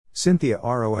Cynthia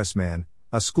R.O.S. Mann,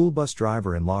 a school bus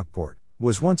driver in Lockport,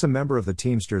 was once a member of the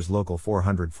Teamsters Local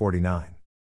 449.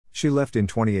 She left in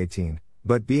 2018,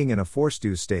 but being in a forced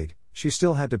dues state, she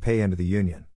still had to pay into the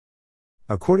union.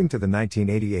 According to the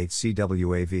 1988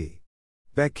 CWAV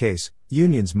Beck case,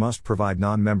 unions must provide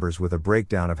non-members with a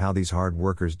breakdown of how these hard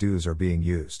workers' dues are being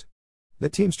used. The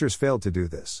Teamsters failed to do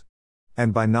this.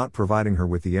 And by not providing her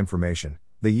with the information,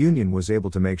 the union was able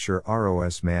to make sure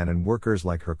R.O.S. Mann and workers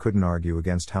like her couldn't argue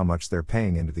against how much they're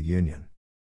paying into the union.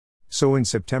 So in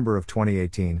September of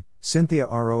 2018, Cynthia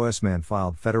R.O.S. Mann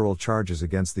filed federal charges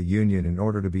against the union in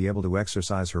order to be able to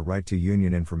exercise her right to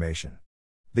union information.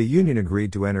 The union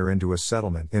agreed to enter into a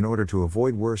settlement in order to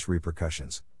avoid worse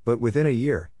repercussions, but within a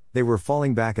year, they were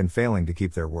falling back and failing to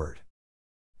keep their word.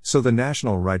 So the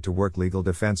National Right to Work Legal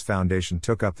Defense Foundation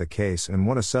took up the case and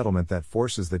won a settlement that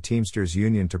forces the Teamsters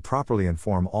Union to properly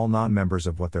inform all non-members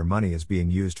of what their money is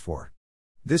being used for.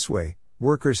 This way,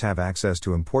 workers have access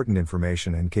to important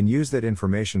information and can use that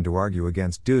information to argue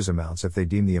against dues amounts if they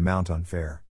deem the amount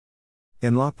unfair.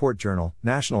 In Lockport Journal,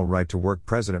 National Right to Work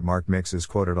President Mark Mix is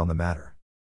quoted on the matter.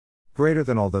 Greater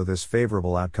than although this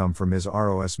favorable outcome for Ms.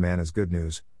 R.O.S. Mann is good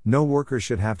news, no worker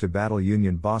should have to battle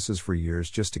union bosses for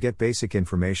years just to get basic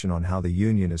information on how the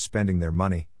union is spending their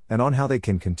money, and on how they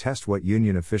can contest what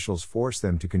union officials force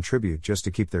them to contribute just to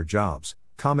keep their jobs,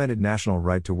 commented National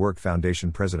Right to Work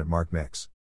Foundation President Mark Mix.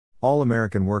 All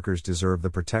American workers deserve the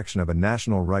protection of a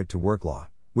national right to work law,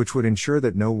 which would ensure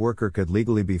that no worker could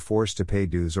legally be forced to pay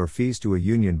dues or fees to a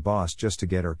union boss just to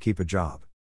get or keep a job.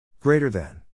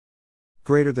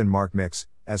 Greater than Mark Mix,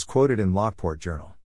 as quoted in Lockport Journal.